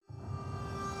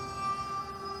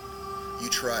You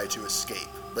try to escape,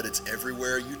 but it's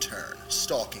everywhere you turn,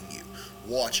 stalking you,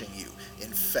 watching you,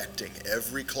 infecting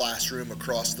every classroom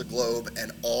across the globe,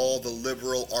 and all the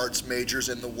liberal arts majors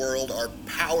in the world are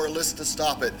powerless to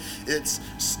stop it. It's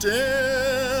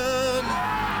STEM!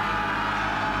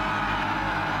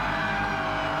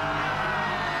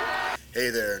 Hey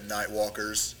there,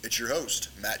 Nightwalkers. It's your host,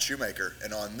 Matt Shoemaker,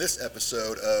 and on this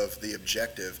episode of The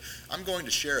Objective, I'm going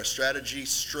to share a strategy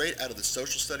straight out of the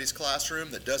social studies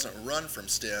classroom that doesn't run from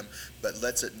STEM, but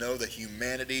lets it know the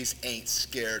humanities ain't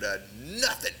scared of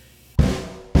nothing.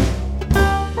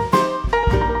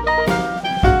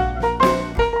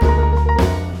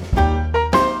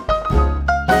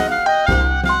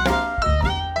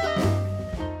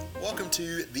 Welcome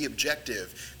to The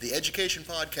Objective, the education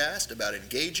podcast about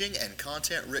engaging and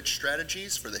content-rich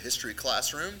strategies for the history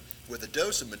classroom with a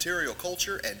dose of material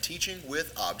culture and teaching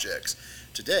with objects.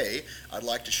 Today, I'd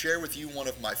like to share with you one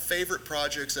of my favorite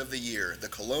projects of the year, the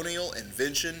Colonial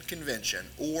Invention Convention,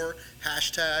 or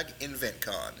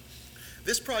 #InventCon.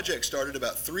 This project started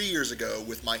about 3 years ago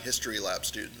with my History Lab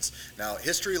students. Now,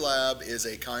 History Lab is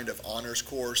a kind of honors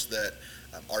course that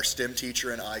our STEM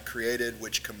teacher and I created,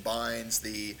 which combines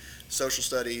the social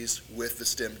studies with the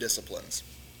STEM disciplines.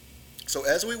 So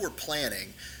as we were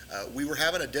planning, we were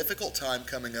having a difficult time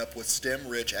coming up with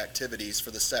STEM-rich activities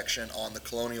for the section on the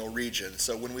Colonial region.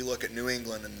 So when we look at New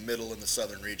England and the Middle and the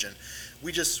Southern region,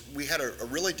 we had a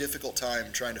really difficult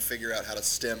time trying to figure out how to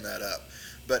STEM that up.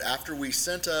 But after we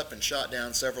sent up and shot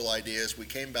down several ideas, we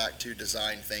came back to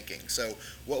design thinking. So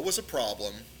what was a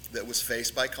problem that was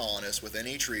faced by colonists within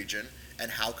each region, and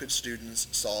how could students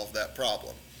solve that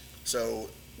problem?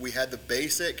 So we had the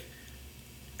basic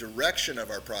direction of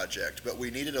our project, but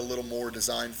we needed a little more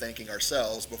design thinking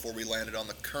ourselves before we landed on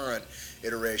the current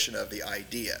iteration of the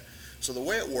idea. So the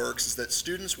way it works is that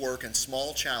students work in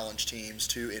small challenge teams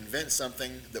to invent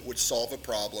something that would solve a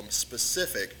problem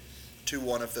specific to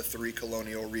one of the 3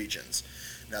 colonial regions.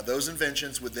 Now, those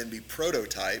inventions would then be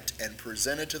prototyped and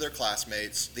presented to their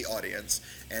classmates, the audience,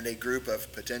 and a group of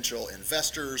potential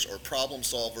investors or problem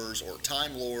solvers or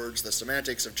time lords. The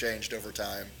semantics have changed over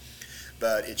time,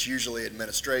 but it's usually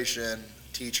administration,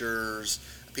 teachers,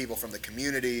 people from the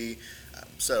community.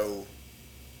 So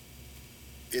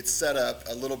it's set up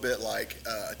a little bit like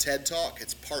a TED Talk.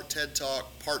 It's part TED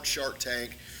Talk, part Shark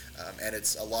Tank, and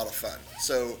it's a lot of fun.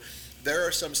 So there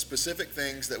are some specific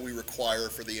things that we require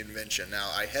for the invention. Now,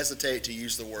 I hesitate to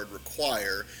use the word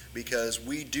require because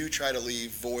we do try to leave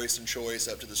voice and choice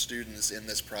up to the students in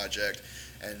this project.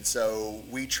 And so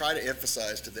we try to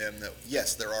emphasize to them that,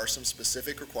 yes, there are some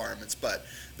specific requirements, but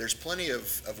there's plenty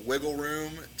of wiggle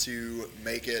room to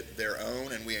make it their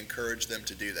own, and we encourage them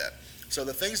to do that. So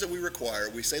the things that we require,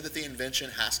 we say that the invention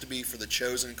has to be for the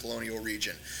chosen colonial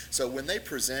region. So when they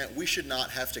present, we should not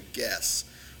have to guess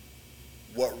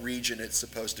what region it's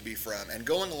supposed to be from. And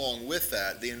going along with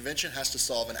that, the invention has to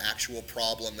solve an actual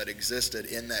problem that existed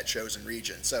in that chosen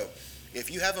region. So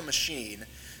if you have a machine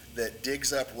that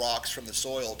digs up rocks from the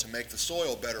soil to make the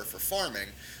soil better for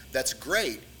farming, that's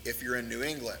great if you're in New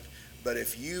England. But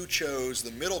if you chose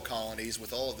the middle colonies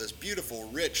with all of this beautiful,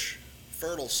 rich,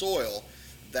 fertile soil,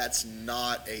 that's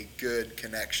not a good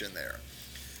connection there.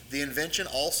 The invention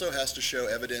also has to show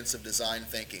evidence of design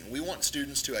thinking. We want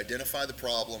students to identify the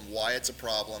problem, why it's a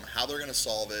problem, how they're going to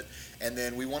solve it, and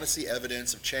then we want to see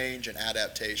evidence of change and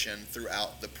adaptation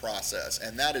throughout the process.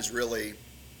 And that is really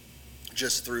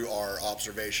just through our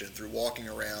observation, through walking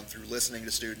around, through listening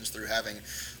to students, through having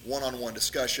one-on-one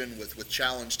discussion with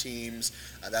challenge teams.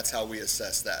 That's how we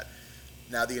assess that.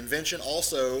 Now, the invention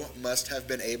also must have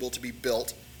been able to be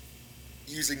built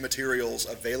using materials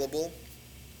available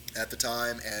at the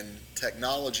time and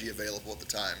technology available at the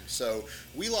time. So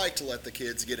we like to let the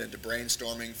kids get into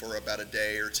brainstorming for about a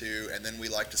day or two, and then we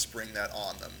like to spring that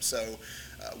on them. So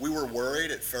we were worried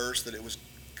at first that it was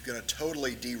going to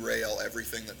totally derail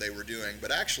everything that they were doing, but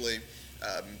actually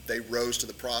they rose to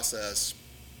the process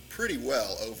pretty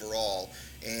well overall,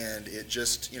 and it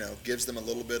just gives them a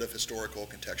little bit of historical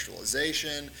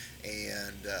contextualization,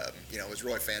 and it was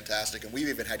really fantastic. And we've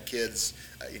even had kids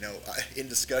in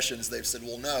discussions, they've said,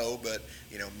 well, no, but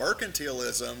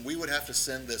mercantilism, we would have to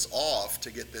send this off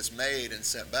to get this made and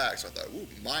sent back. So I thought, ooh,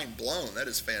 mind blown, that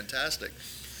is fantastic.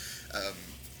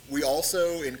 We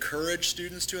also encourage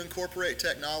students to incorporate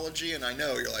technology, and I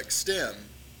know you're like, STEM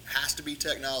has to be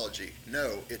technology.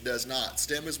 No, it does not.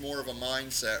 STEM is more of a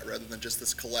mindset rather than just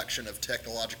this collection of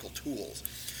technological tools.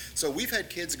 So we've had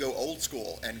kids go old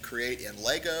school and create in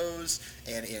Legos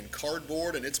and in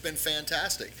cardboard, and it's been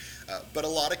fantastic. But a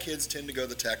lot of kids tend to go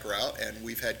the tech route, and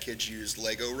we've had kids use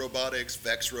Lego robotics,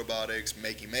 Vex robotics,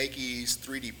 makey-makeys,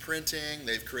 3D printing.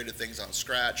 They've created things on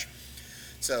Scratch.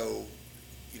 So,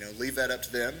 leave that up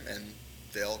to them, and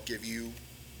they'll give you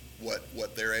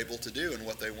what they're able to do and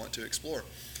what they want to explore.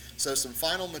 So some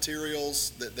final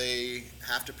materials that they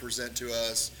have to present to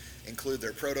us include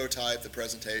their prototype, the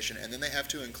presentation, and then they have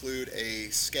to include a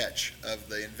sketch of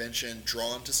the invention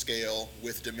drawn to scale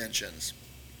with dimensions.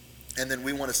 And then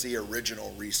we want to see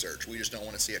original research. We just don't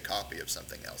want to see a copy of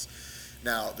something else.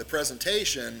 Now, the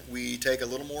presentation, we take a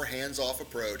little more hands-off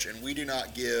approach, and we do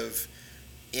not give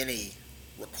any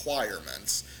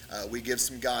requirements. We give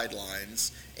some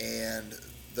guidelines, and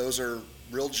those are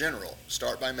real general.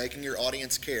 Start by making your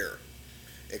audience care.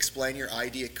 Explain your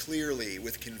idea clearly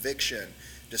with conviction.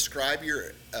 Describe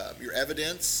your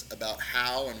evidence about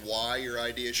how and why your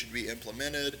idea should be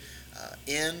implemented.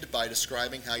 End by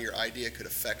describing how your idea could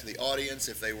affect the audience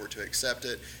if they were to accept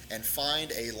it. And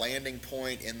find a landing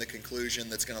point in the conclusion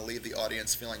that's going to leave the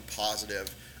audience feeling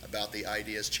positive about the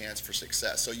idea's chance for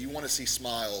success. So you want to see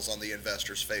smiles on the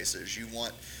investors' faces. You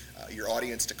want your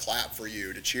audience to clap for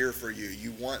you, to cheer for you.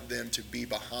 You want them to be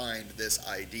behind this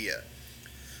idea.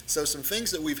 So some things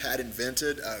that we've had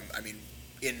invented,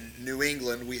 in New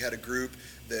England, we had a group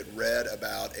that read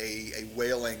about a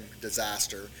whaling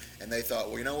disaster, and they thought,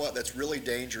 well, you know what, that's really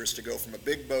dangerous to go from a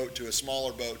big boat to a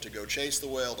smaller boat, to go chase the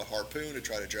whale, to harpoon, to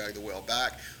try to drag the whale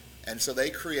back. And so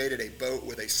they created a boat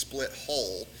with a split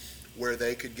hull where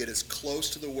they could get as close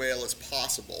to the whale as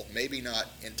possible, maybe not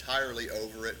entirely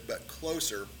over it, but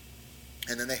closer.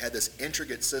 And then they had this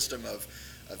intricate system of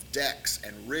decks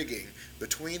and rigging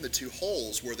between the two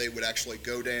holes where they would actually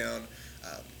go down,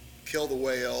 kill the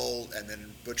whale, and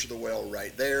then butcher the whale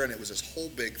right there. And it was this whole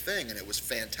big thing, and it was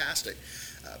fantastic.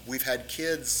 We've had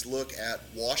kids look at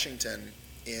Washington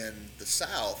in the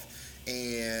South,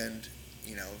 and,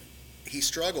 he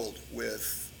struggled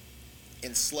with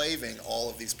enslaving all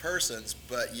of these persons,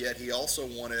 but yet he also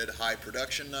wanted high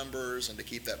production numbers and to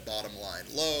keep that bottom line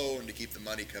low and to keep the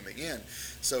money coming in.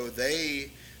 So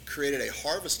they created a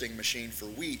harvesting machine for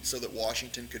wheat so that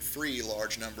Washington could free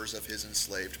large numbers of his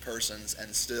enslaved persons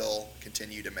and still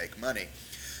continue to make money.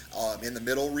 In the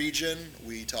middle region,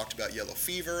 we talked about yellow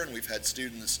fever, and we've had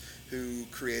students who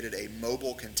created a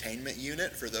mobile containment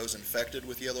unit for those infected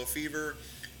with yellow fever.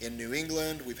 In New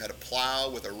England, we've had a plow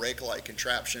with a rake-like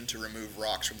contraption to remove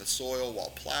rocks from the soil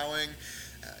while plowing.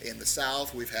 In the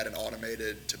South, we've had an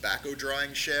automated tobacco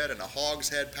drying shed and a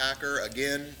hogshead packer,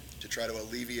 again, to try to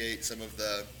alleviate some of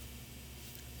the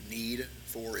need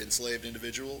for enslaved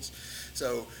individuals.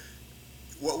 So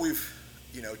what we've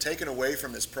taken away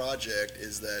from this project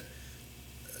is that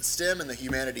STEM and the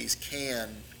humanities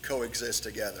can coexist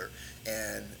together,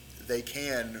 and they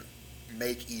can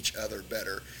make each other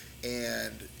better.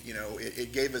 And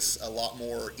it gave us a lot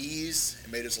more ease.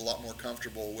 It made us a lot more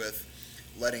comfortable with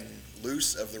letting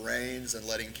loose of the reins and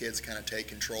letting kids kind of take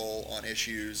control on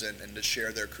issues and to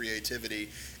share their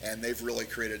creativity. And they've really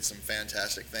created some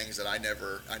fantastic things that I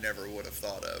never would have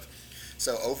thought of.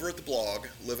 So over at the blog,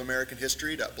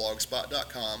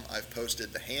 liveamericanhistory.blogspot.com, I've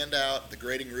posted the handout, the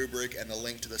grading rubric, and the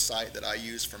link to the site that I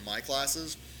use for my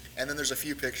classes. And then there's a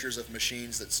few pictures of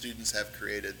machines that students have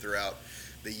created throughout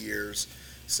the years.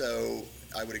 So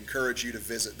I would encourage you to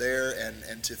visit there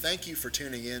and to thank you for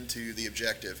tuning in to The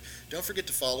Objective. Don't forget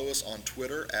to follow us on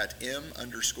Twitter at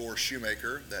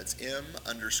 @M_Shoemaker. That's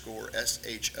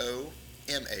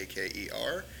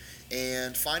M_SHOMAKER.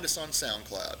 And find us on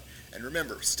SoundCloud. And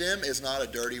remember, STEM is not a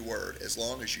dirty word as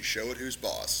long as you show it who's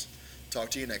boss.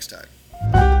 Talk to you next time.